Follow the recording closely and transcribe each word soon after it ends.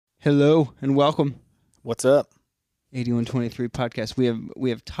Hello and welcome. What's up? 8123 podcast. We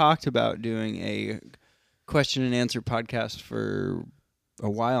have talked about doing a question and answer podcast for a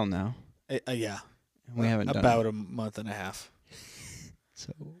while now. Yeah. And we haven't done about it. a month and a half.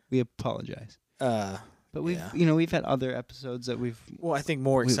 So we apologize. But But we've had other episodes that well, I think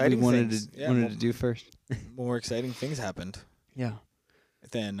more exciting we wanted things. to do first. More exciting things happened. Yeah.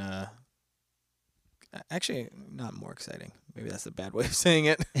 Then actually not more exciting. Maybe that's a bad way of saying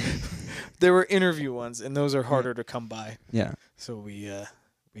it. There were interview ones, and those are harder to come by. Yeah. So we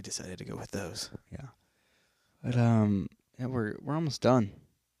decided to go with those. Yeah. But we're almost done.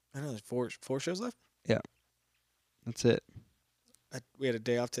 I know there's four shows left. That's it. We had a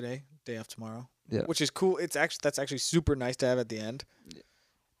day off today, day off tomorrow. Yeah. Which is cool. That's actually super nice to have at the end.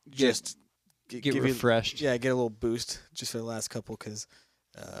 Get refreshed. Get a little boost just for the last couple because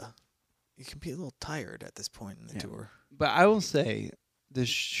you can be a little tired at this point in the tour. But I will say the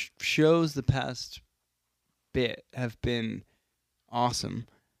shows the past bit have been awesome.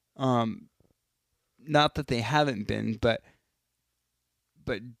 Not that they haven't been, but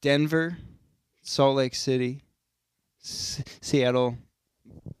Denver, Salt Lake City, Seattle,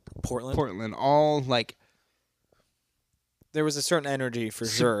 Portland, all like there was a certain energy for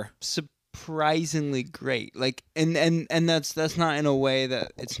sure. Surprisingly great. Like and that's not in a way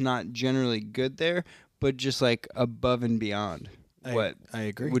that it's not generally good there, but just like above and beyond what I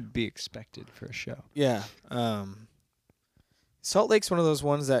agree would be expected for a show. Yeah. Salt Lake's one of those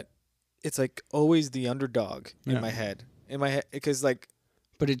ones that it's like always the underdog in my head. Because like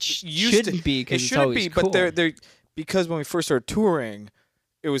but it shouldn't be because it's always cool. But they're because when we first started touring,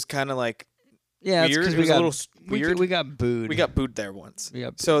 it was kind of like weird. It was a little weird. We got booed. We got booed there once.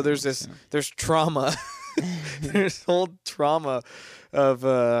 So there's there's trauma. There's whole trauma of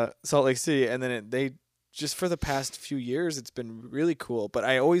Salt Lake City, and then they just for the past few years, it's been really cool. But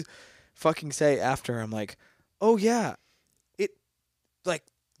I always fucking say after, I'm like, oh yeah, it like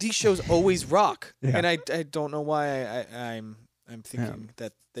these shows always rock, and I don't know why I'm thinking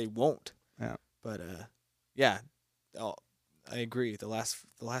that they won't. Yeah. But I agree. The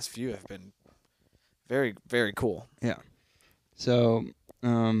last few have been very, very cool. Yeah. So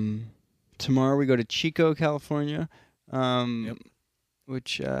tomorrow we go to Chico, California,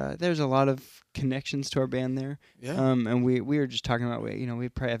 which there's a lot of connections to our band there. Yeah. And we were just talking about we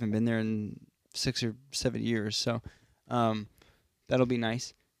probably haven't been there in 6 or 7 years, so that'll be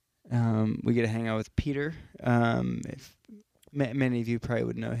nice. We get to hang out with Peter. If many of you probably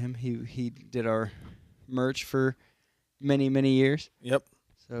would know him. He did our merch for many years. Yep.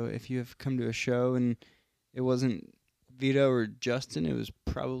 So if you have come to a show and it wasn't Vito or Justin, it was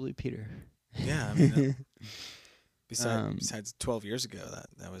probably Peter. Yeah, I mean, besides 12 years ago,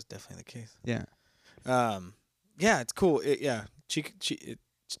 that was definitely the case. Yeah. Yeah, it's cool.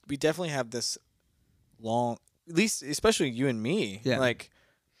 We definitely have this long, at least especially you and me. Yeah. Like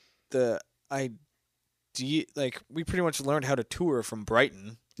we pretty much learned how to tour from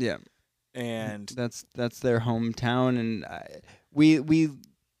Brighton. Yeah. And that's their hometown, and we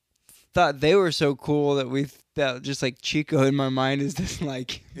thought they were so cool that we felt just like Chico in my mind is this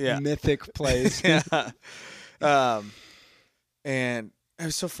like mythic place. Yeah. And it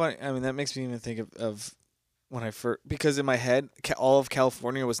was so funny. I mean, that makes me even think of when I first, because in my head, all of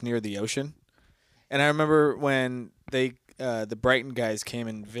California was near the ocean. And I remember when the Brighton guys came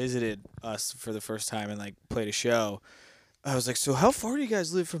and visited us for the first time and like played a show. I was like, so how far do you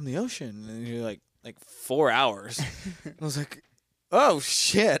guys live from the ocean? And you're like 4 hours. I was like, oh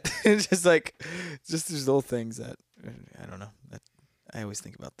shit. It's just these little things that I don't know. That I always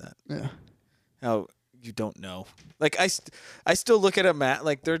think about that. Yeah. How you don't know. Like I still look at a map.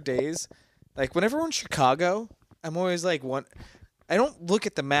 Like there are days, like whenever we're in Chicago, I'm always like I don't look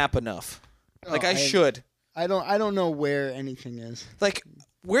at the map enough. Like I should. I don't know where anything is. Like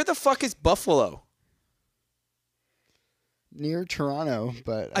where the fuck is Buffalo? Near Toronto,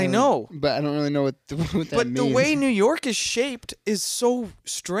 but I know. But I don't really know what that means. But the way New York is shaped is so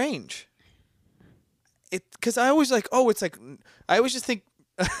strange. Because I always I always just think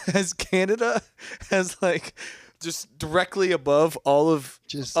as Canada as like just directly above all of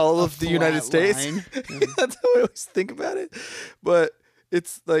the United States. That's how I always think about it. But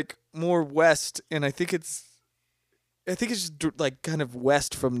it's like more west, and I think it's just like kind of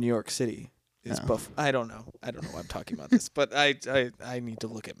west from New York City. I don't know why I'm talking about this, but I need to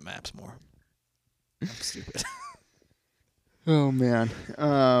look at maps more. I'm stupid. Oh man.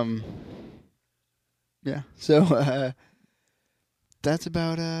 Yeah. So that's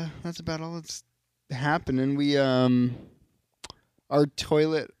about all that's happening. We our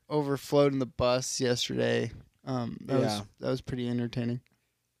toilet overflowed in the bus yesterday. That was pretty entertaining.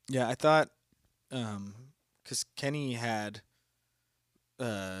 Yeah, I thought, because Kenny had,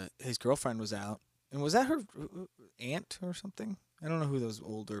 his girlfriend was out, and was that her aunt or something? I don't know who those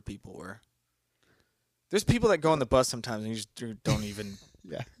older people were. There's people that go on the bus sometimes and you just don't even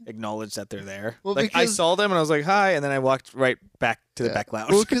Yeah. acknowledge that they're there. Well, Like I because- saw them and I was like, hi, and then I walked right back to the Yeah. back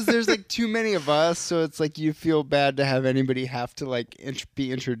lounge. Well, because there's like too many of us, so it's like you feel bad to have anybody have to like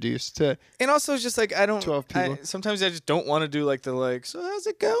be introduced to. And also, it's just like 12 people. sometimes I just don't want to do like the like. So how's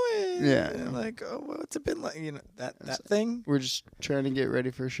it going? Yeah. And like, oh, what's it been like? You know that thing. We're just trying to get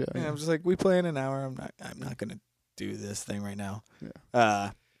ready for a show. And I'm just like, we play in an hour. I'm not gonna do this thing right now.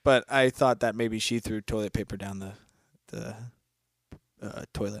 Yeah. But I thought that maybe she threw toilet paper down the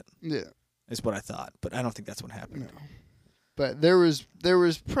toilet. Yeah. Is what I thought, but I don't think that's what happened. No. But there was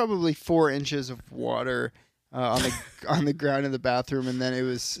probably 4 inches of water on the on the ground in the bathroom, and then it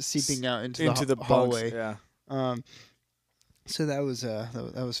was seeping out into the bunks, hallway. Yeah. So that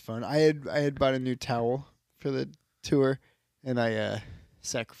was fun. I had bought a new towel for the tour, and I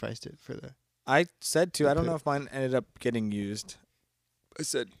sacrificed it for the. I said to. I don't Okay. know if mine ended up getting used. I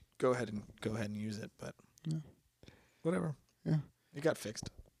said go ahead and use it, but Yeah. whatever. Yeah. It got fixed.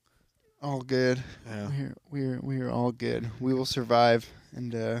 All good. Yeah. We're all good. We will survive.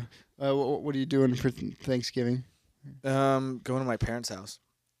 And what are you doing for Thanksgiving? Going to my parents' house,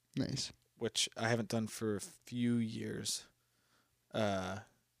 Nice. which I haven't done for a few years.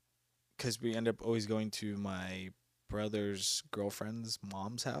 'Cause we end up always going to my brother's girlfriend's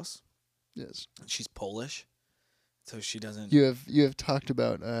mom's house. Yes. She's Polish, so she doesn't. You have talked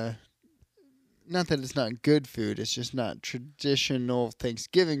about not that it's not good food. It's just not traditional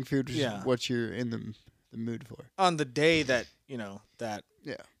Thanksgiving food. Which Yeah. is what you're in the mood for. On the day that that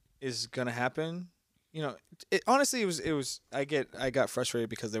Yeah. is gonna happen, it honestly it was I got frustrated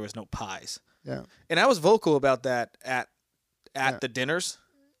because there was no pies, Yeah. and I was vocal about that at Yeah. the dinners.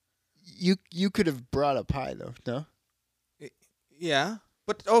 You could have brought a pie though. No. Yeah,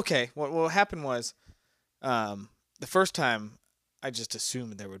 but okay. What happened was, the first time I just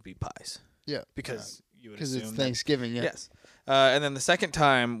assumed there would be pies. Yeah. Because you would Because assume it's that- Thanksgiving. Yeah. Yes. And then the second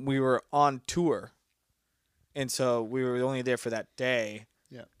time we were on tour, and so we were only there for that day.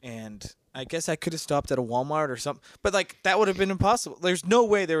 Yeah. And I guess I could have stopped at a Walmart or something, but like that would have been impossible. There's no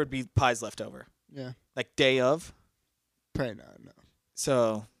way there would be pies left over, Yeah. like day of. Probably not. No.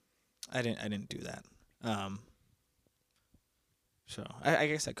 So I didn't do that. So I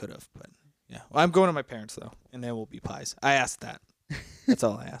guess I could have, but yeah. Well, I'm going to my parents though, and there will be pies. I asked that. That's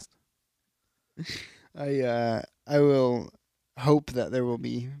all I asked. I will hope that there will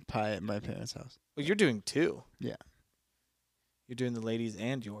be pie at my parents' house. Well, you're doing 2. Yeah. You're doing the ladies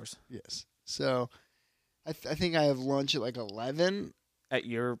and yours Yes. So, I think I have lunch at like 11 at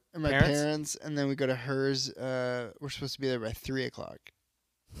your at my parents. and then we go to hers. We're supposed to be there by 3:00.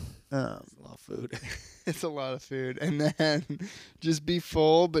 That's a lot of food. It's a lot of food, and then just be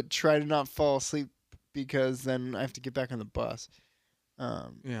full, but try to not fall asleep because then I have to get back on the bus.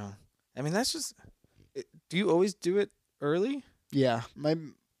 Yeah. I mean, that's just. Do you always do it early? Yeah, my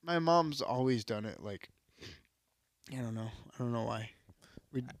mom's always done it. Like, I don't know why.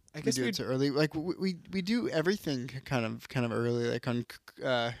 I We guess do it so early. Like we do everything kind of early. Like on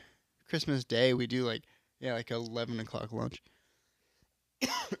Christmas Day, we do like 11:00 lunch.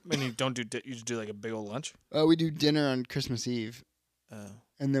 And you don't do. You just do like a big old lunch. We do dinner on Christmas Eve,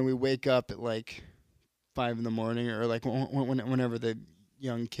 and then we wake up at like 5 in the morning, or like whenever the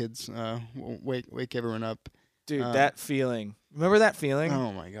young kids wake everyone up. Dude, that feeling. Remember that feeling?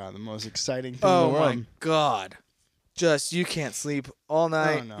 Oh my god, the most exciting thing in Oh the world. my god. Just you can't sleep all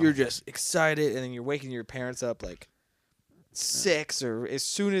night. no. You're just excited, and then you're waking your parents up like 6 or as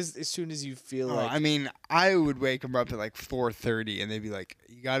soon as you feel Oh, like. I mean, I would wake them up at like 4:30, and they'd be like,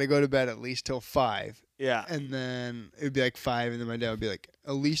 "You got to go to bed at least till 5." Yeah. And then it would be like 5, and then my dad would be like,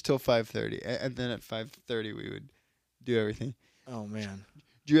 "At least till 5:30." And then at 5:30, we would do everything. Oh man.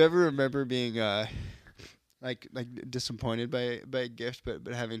 Do you ever remember being like disappointed by a gift, but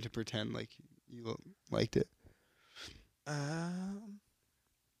having to pretend like you liked it?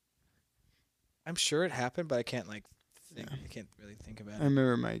 I'm sure it happened, but I can't think. Yeah. I can't really think about I it.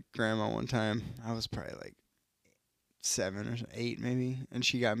 remember my grandma one time. I was probably like 7 or 8 maybe, and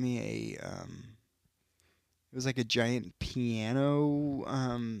she got me a it was like a giant piano.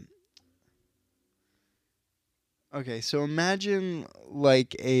 Okay, so imagine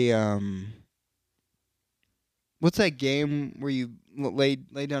like a what's that game where you lay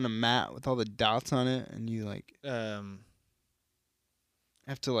down a mat with all the dots on it, and you like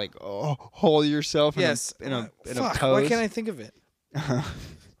have to like hold yourself in Yes. in a Fuck, pose. why can't I think of it?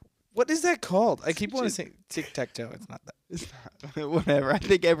 What is that called? I keep wanting to say tic-tac-toe. It's not that. It's not. Whatever. I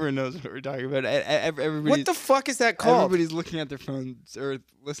think everyone knows what we're talking about. Everybody's, What the fuck is that called? Everybody's looking at their phones or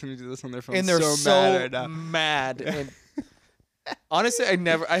listening to this on their phones. And they're so mad right now. mad. And honestly,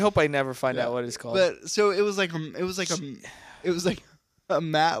 I hope I never find out what it's called. But so it was like a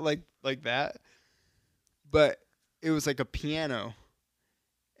mat like that, but it was like a piano,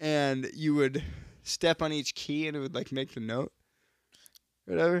 and you would step on each key and it would like make the note,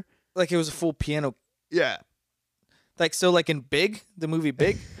 whatever. Like it was a full piano. Yeah. Like so, like in Big, the movie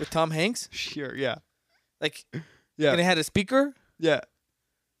Big with Tom Hanks. Sure. Yeah. Like, yeah. And it had a speaker. Yeah.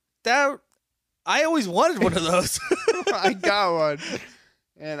 That I always wanted one of those. I got one.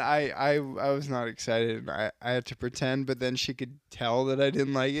 And I was not excited. I had to pretend, but then she could tell that I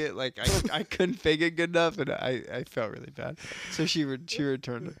didn't like it. Like I couldn't fake it good enough, and I felt really bad. So she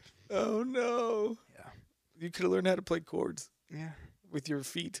returned it. Oh no! Yeah, you could have learned how to play chords. Yeah, with your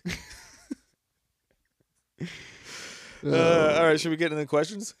feet. All right, should we get into the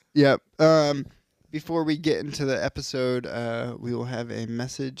questions? Yep. Before we get into the episode, we will have a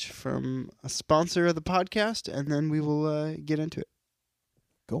message from a sponsor of the podcast, and then we will get into it.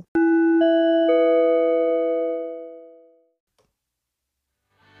 Go.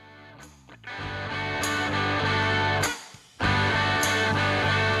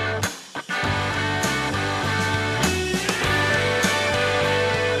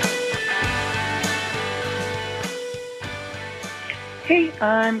 Hey,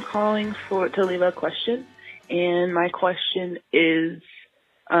 I'm calling to leave a question, and my question is,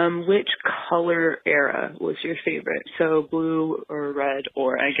 which color era was your favorite? So blue or red,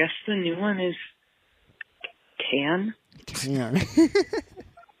 or I guess the new one is tan? Tan.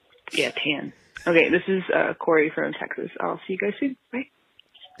 Yeah, tan. Okay, this is Corey from Texas. I'll see you guys soon. Bye.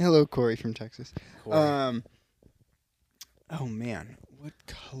 Hello, Corey from Texas. Corey. Oh man, what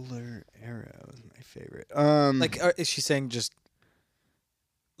color era was my favorite? Is she saying just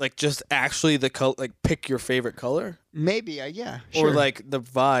actually the color? Like, pick your favorite color? Maybe, yeah. Sure. Or like the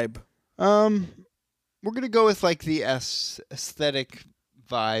vibe? We're gonna go with like the aesthetic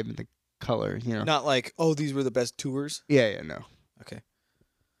vibe and the color. You know, Not like, oh, these were the best tours. Yeah, no. Okay.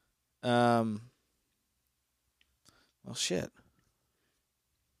 Well, shit.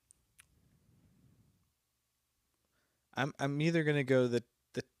 I'm either gonna go I'm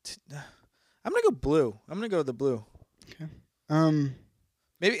gonna go blue. I'm gonna go the blue. Okay.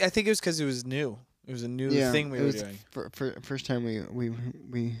 Maybe I think it was because it was new. It was a new thing we were doing. For first time we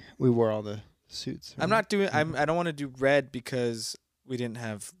wore all the suits. Right? I'm not doing. I don't want to do red because we didn't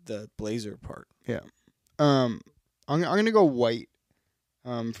have the blazer part. Yeah. I'm gonna go white.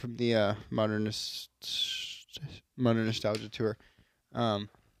 From the modern nostalgia tour. I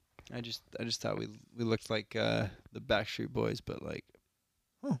just thought we looked like the Backstreet Boys, but like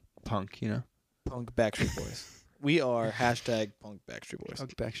punk, you know. Punk Backstreet Boys. We are #punk Backstreet Boys.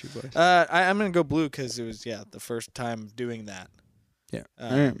 Punk Backstreet Boys. I'm gonna go blue because it was the first time doing that. Yeah.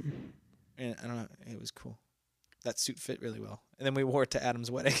 And I don't know, it was cool. That suit fit really well, and then we wore it to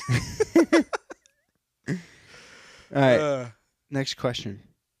Adam's wedding. All right. Next question.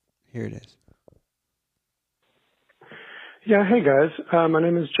 Here it is. Yeah, hey guys. My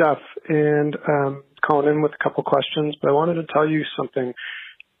name is Jeff, and calling in with a couple questions, but I wanted to tell you something.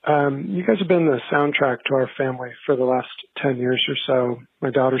 You guys have been the soundtrack to our family for the last 10 years or so.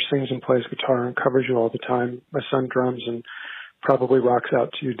 My daughter sings and plays guitar and covers you all the time. My son drums and probably rocks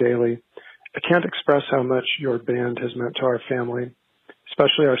out to you daily. I can't express how much your band has meant to our family,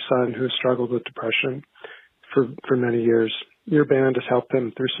 especially our son who has struggled with depression for many years. Your band has helped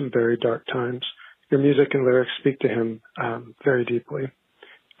him through some very dark times. Your music and lyrics speak to him very deeply.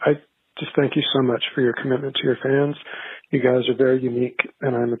 I just thank you so much for your commitment to your fans. You guys are very unique,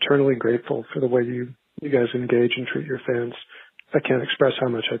 and I'm eternally grateful for the way you guys engage and treat your fans. I can't express how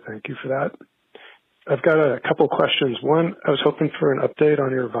much I thank you for that. I've got a couple questions. One, I was hoping for an update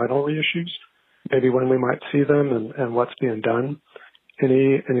on your vinyl reissues, maybe when we might see them and what's being done.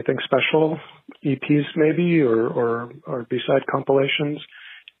 Anything special, EPs maybe, or B-side compilations?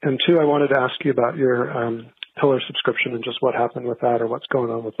 And two, I wanted to ask you about your Pillar subscription and just what happened with that or what's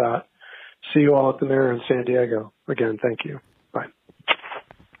going on with that. See you all at the Mirror in San Diego. Again, thank you. Bye.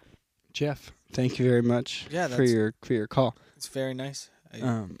 Jeff, thank you very much for your call. It's very nice.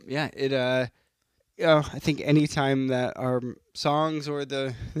 I think anytime that our songs or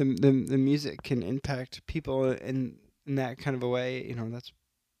the music can impact people in that kind of a way, you know, that's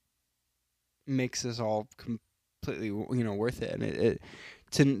makes us all completely, you know, worth it. And it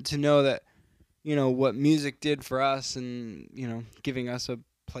to know that, you know, what music did for us and, you know, giving us a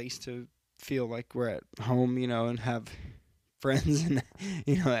place to feel like we're at home, you know, and have friends and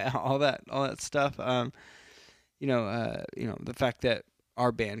all that stuff. The fact that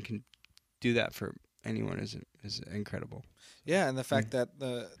our band can do that for anyone is incredible. Yeah, and the fact that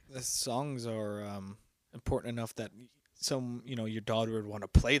the songs are important enough that your daughter would want to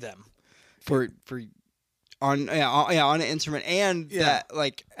play them for on an instrument, and that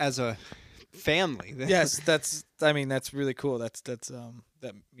like as a family. Yes, that's really cool.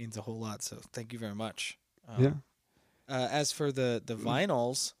 That means a whole lot. So thank you very much. As for the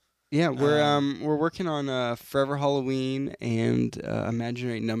vinyls, we're working on Forever Halloween and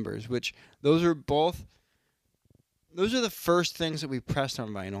Imaginary Numbers, which those are the first things that we pressed on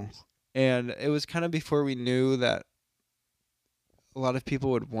vinyl, and it was kind of before we knew that a lot of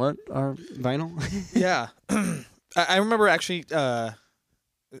people would want our vinyl. Yeah, I remember actually.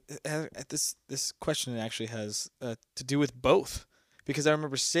 This question actually has to do with both, because I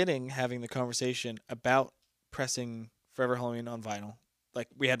remember having the conversation about pressing Forever Halloween on vinyl. Like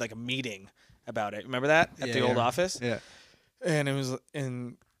we had like a meeting about it. Remember that at the old office? Yeah. And it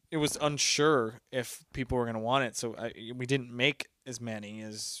was unsure if people were gonna want it, so we didn't make as many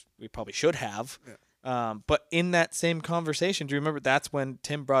as we probably should have. Yeah. But in that same conversation, do you remember that's when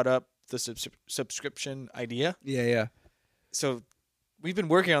Tim brought up the subscription idea? Yeah. So we've been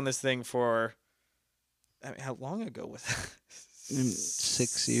working on this thing for, how long ago was that?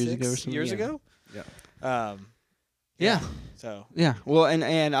 6 years ago or something. Years ago? Yeah. So. Yeah. Well,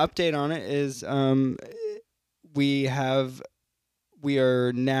 and update on it is we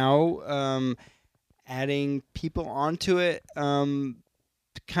are now adding people onto it.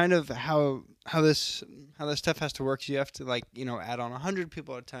 Kind of how this stuff has to work. So you have to add on 100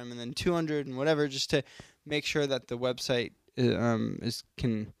 people at a time and then 200 and whatever, just to make sure that the website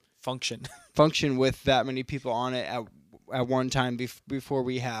can function with that many people on it at one time before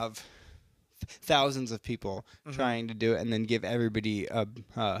we have thousands of people trying to do it and then give everybody a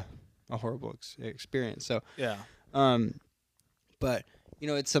horrible experience. So but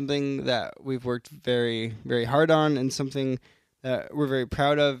it's something that we've worked very, very hard on, and something that we're very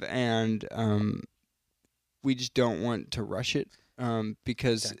proud of, and we just don't want to rush it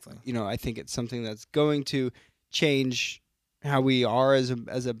because I think it's something that's going to change how we are as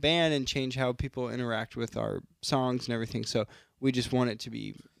a band and change how people interact with our songs and everything. So we just want it to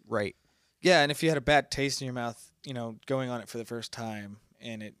be right. Yeah, and if you had a bad taste in your mouth, going on it for the first time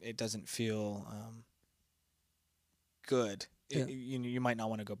and it doesn't feel good, you might not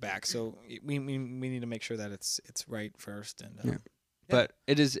want to go back. So we need to make sure that it's right first. And but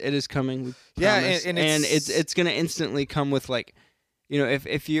it is coming. And it's going to instantly come with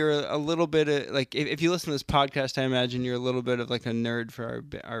if you're a little bit of if you listen to this podcast, I imagine you're a little bit of like a nerd for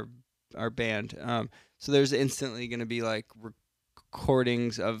our band. So there's instantly going to be like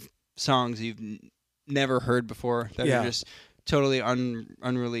recordings of songs you've never heard before that are just totally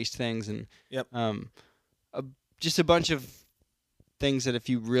unreleased things, and just a bunch of things that if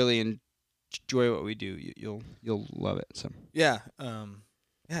you really enjoy what we do, you'll love it. So I'm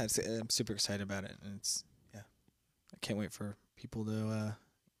super excited about it, and I can't wait for people to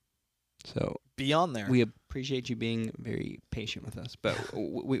be on there. We appreciate you being very patient with us, but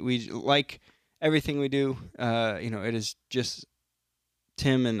we like everything we do. It is just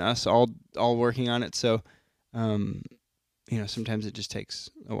Tim and us all working on it. So, sometimes it just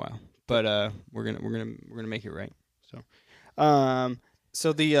takes a while, but we're gonna make it right. So,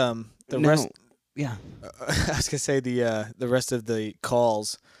 so the rest. Yeah, I was gonna say the rest of the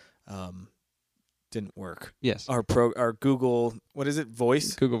calls didn't work. Yes. Our Google, what is it?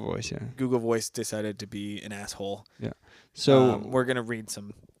 Voice? Google Voice, yeah. Google Voice decided to be an asshole. Yeah. So we're going to read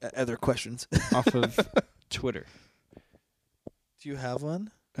some other questions off of Twitter. Do you have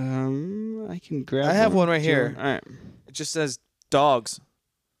one? I can grab I have one right here. All right. It just says dogs.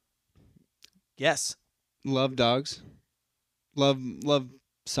 Yes. Love dogs. Love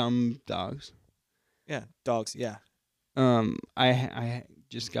some dogs. Yeah, dogs, yeah. I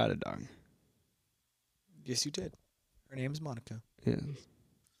just got a dog. Yes, you did. Her name's Monica. Yeah.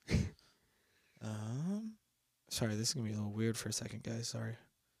 Sorry, this is gonna be a little weird for a second, guys. Sorry.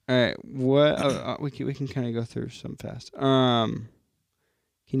 All right. What we can kind of go through some fast. Can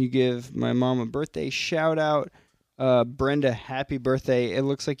you give my mom a birthday shout out? Brenda, happy birthday. It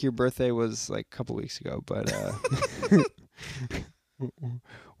looks like your birthday was like a couple weeks ago, but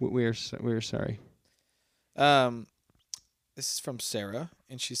we're sorry. This is from Sarah,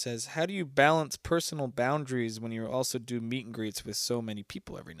 and she says, how do you balance personal boundaries when you also do meet and greets with so many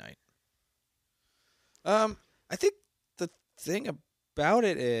people every night? I think the thing about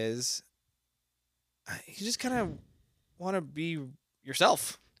it is you just kind of want to be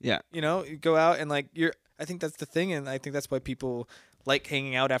yourself. Yeah. You go out and I I think that's the thing, and I think that's why people like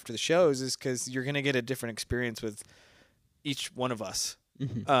hanging out after the shows is because you're gonna get a different experience with each one of us.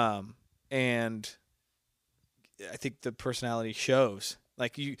 Mhm. And I think the personality shows.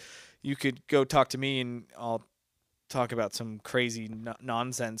 Like you could go talk to me and I'll talk about some crazy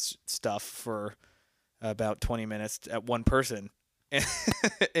nonsense stuff for about 20 minutes at one person.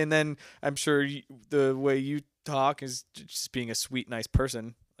 And then I'm sure the way you talk is just being a sweet, nice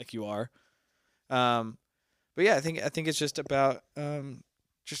person like you are. But yeah, I think it's just about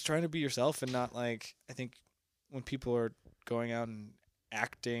just trying to be yourself and not like, I think when people are going out and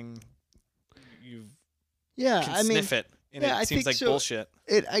acting, you Yeah, can I mean, sniff it, and yeah, I it seems think like so. bullshit.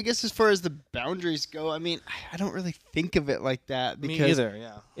 I guess as far as the boundaries go, I mean, I don't really think of it like that Me because either.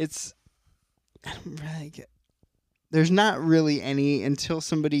 Yeah. it's I don't really get. There's not really any until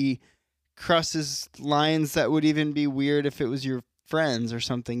somebody crosses lines that would even be weird if it was your friends or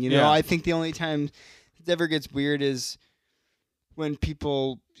something. You know, Yeah. I think the only time it ever gets weird is when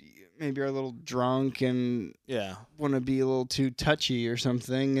people maybe are a little drunk and Yeah. want to be a little too touchy or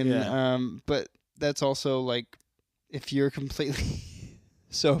something. And Yeah. but that's also like if you're completely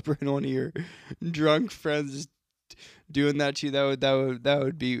sober and one of your drunk friends is doing that to you, that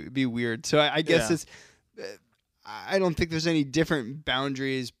would be weird. So I guess Yeah. it's I don't think there's any different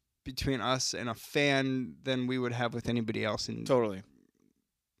boundaries between us and a fan than we would have with anybody else in Totally.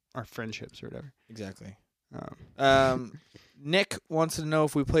 our friendships or whatever. Exactly. Um, Nick wants to know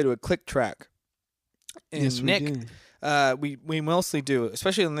if we play to a click track. And yes, Nick, we do. we mostly do,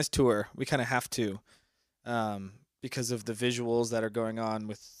 especially on this tour. We kind of have to, because of the visuals that are going on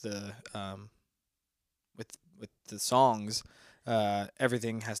with the with the songs.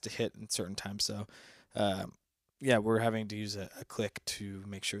 Everything has to hit in certain times. So, yeah, we're having to use a click to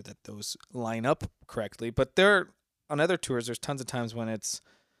make sure that those line up correctly. But on other tours, there's tons of times when it's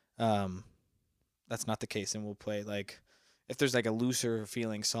that's not the case, and we'll play like if there's like a looser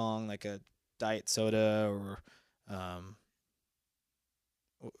feeling song, like a diet soda or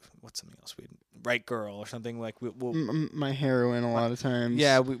what's something else Right Girl or something like we'll My heroin a lot of times.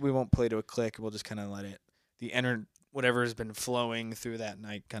 yeah we won't play to a click. We'll just kind of let it whatever has been flowing through that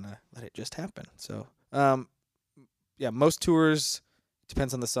night, kind of let it just happen. So yeah, most tours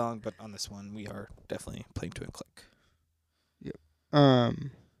depends on the song, but on this one we are definitely playing to a click.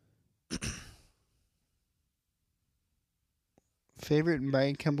 Favorite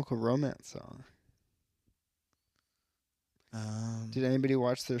My Chemical Romance song? Did anybody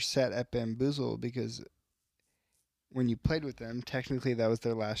watch their set at Bamboozle? Because when you played with them, technically that was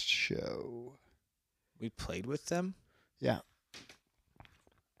their last show. We played with them? Yeah.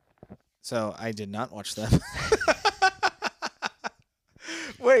 So I did not watch them.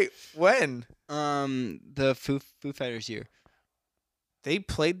 Wait, when? The Foo Fighters year. They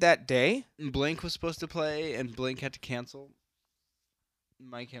played that day? Blink was supposed to play, and Blink had to cancel.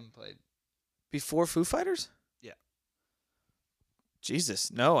 Mike Hem played. Before Foo Fighters? Yeah.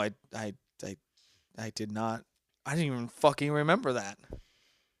 Jesus, no, I did not. I didn't even fucking remember that.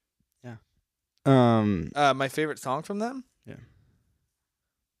 Yeah. My favorite song from them? Yeah.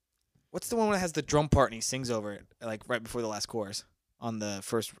 What's the one that has the drum part and he sings over it, like right before the last chorus on the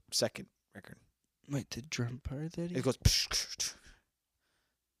second record? Wait, the drum part that It goes.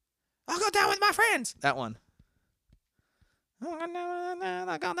 I'll go down with my friends. That one. I'll go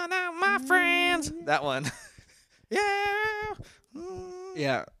down with my friends. That one. Yeah.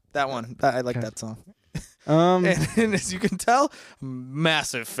 Yeah. That one. I like Okay. that song. Um. And as you can tell,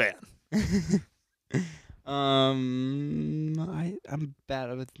 massive fan. I'm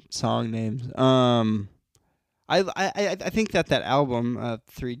bad with song names. I think that album,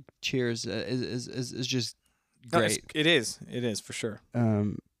 Three Cheers, is just great. It is for sure.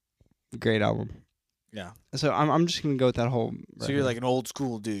 Great album. Yeah. So I'm just gonna go with that whole. So you're like an old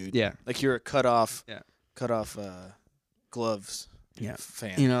school dude. Yeah. Like you're a cut off gloves. Yeah.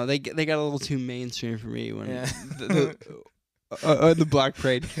 Fan. You know, they got a little too mainstream for me when Yeah. the Black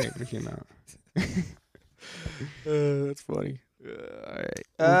Parade came out. That's funny. All right.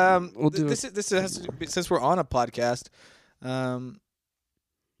 We'll do this has to be, since we're on a podcast.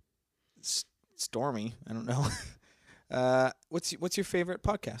 Stormy. I don't know. What's your favorite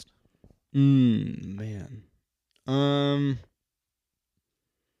podcast? Man. I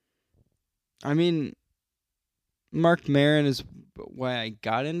mean, Mark Maron is why I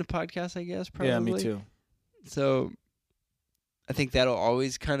got into podcasts, I guess, probably. Yeah, me too. So I think that'll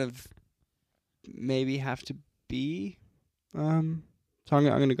always kind of maybe have to be. So I'm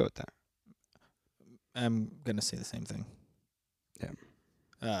gonna go with that. I'm gonna say the same thing.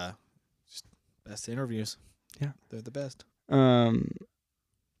 Yeah. Just best interviews. Yeah. They're the best.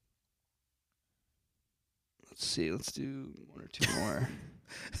 Let's see. Let's do one or two more.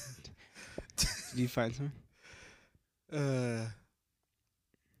 Did you find something?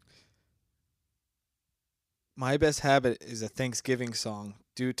 My best habit is a Thanksgiving song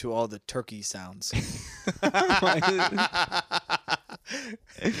due to all the turkey sounds.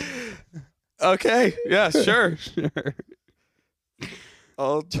 Okay. Yeah, sure. Sure.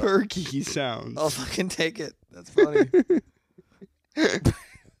 I'll Turkey sounds. I'll fucking take it. That's funny.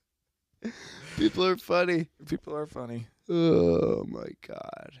 People are funny. People are funny. Oh my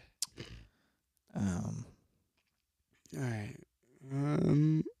god. Um, All right.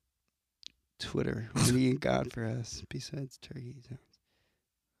 Twitter. What do you got for us besides turkey sounds?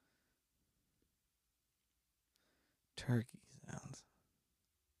 turkey sounds.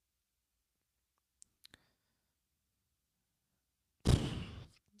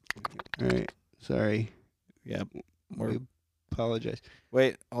 All right. Sorry. Yep. We apologize.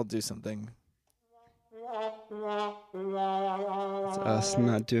 Wait, I'll do something. It's us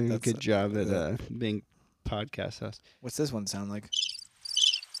not doing a That's good job at yeah. being podcast host. What's this one sound like?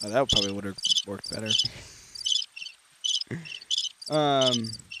 Oh, that probably would have worked better.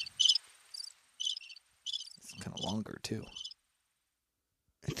 Um. It's kind of longer too.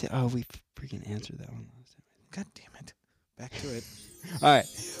 Oh, we freaking answered that one last time. God damn it! Back to it. All right.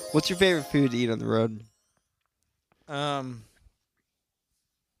 What's your favorite food to eat on the road?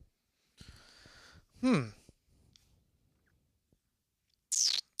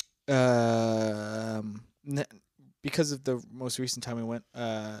 Because of the most recent time we went,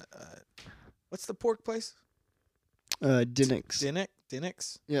 what's the pork place? Dinnick's.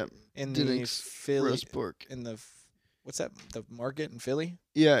 Dinnick's? Yep. In Dinnick's the Philly, roast pork. in the, what's that? The market in Philly?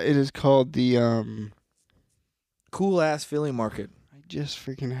 Yeah, it is called the Cool ass Philly market. I just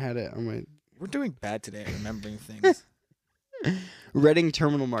freaking had it on my We're doing bad today at remembering things. Reading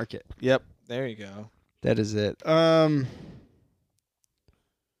Terminal Market. Yep. There you go. That is it. I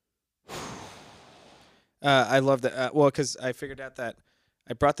love that. Well, because I figured out that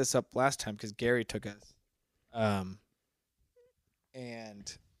I brought this up last time because Gary took us.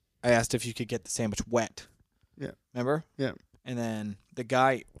 And I asked if you could get the sandwich wet. Yeah. Remember? Yeah. And then the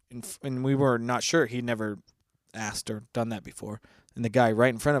guy, and we were not sure. He'd never asked or done that before. And the guy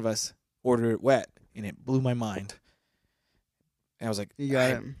right in front of us ordered it wet, and it blew my mind. And I was like, You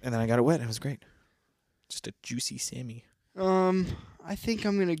got it. And then I got it wet. And it was great. Just a juicy Sammy. I think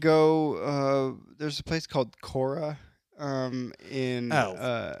I'm gonna go. There's a place called Cora, in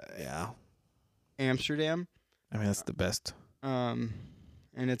Yeah. Amsterdam. I mean, that's the best. And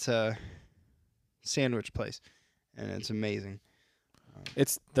it's a sandwich place, and it's amazing.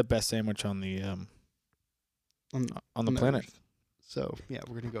 It's the best sandwich on the On the planet. Earth. So yeah,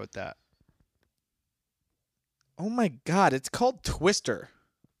 we're gonna go with that. Oh my God! It's called Twister.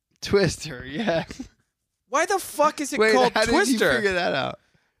 Twister, yeah. Why the fuck is it Wait, called how Twister? did you figure that out?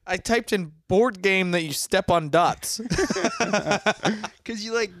 I typed in board game that you step on dots. Because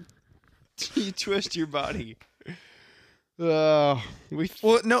you you twist your body. Oh, we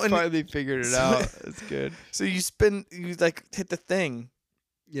finally figured it out. It's good. So you hit the thing,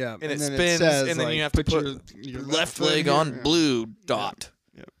 Yeah, and it then spins, says, and then you have to put your left foot leg here. on Yeah. blue dot.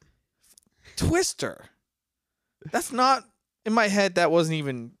 Yep. Twister. That's not in my head. That wasn't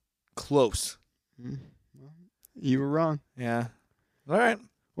even close. You were wrong. Yeah. All right.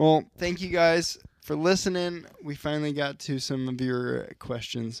 Well, thank you guys for listening. We finally got to some of your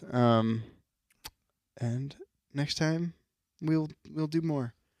questions. And next time we'll do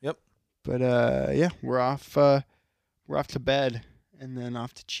more. Yep. But yeah, we're off to bed and then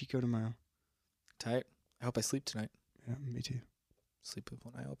off to Chico tomorrow. Tight. I hope I sleep tonight. Yeah, me too. Sleep with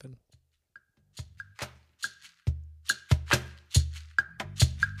one eye open.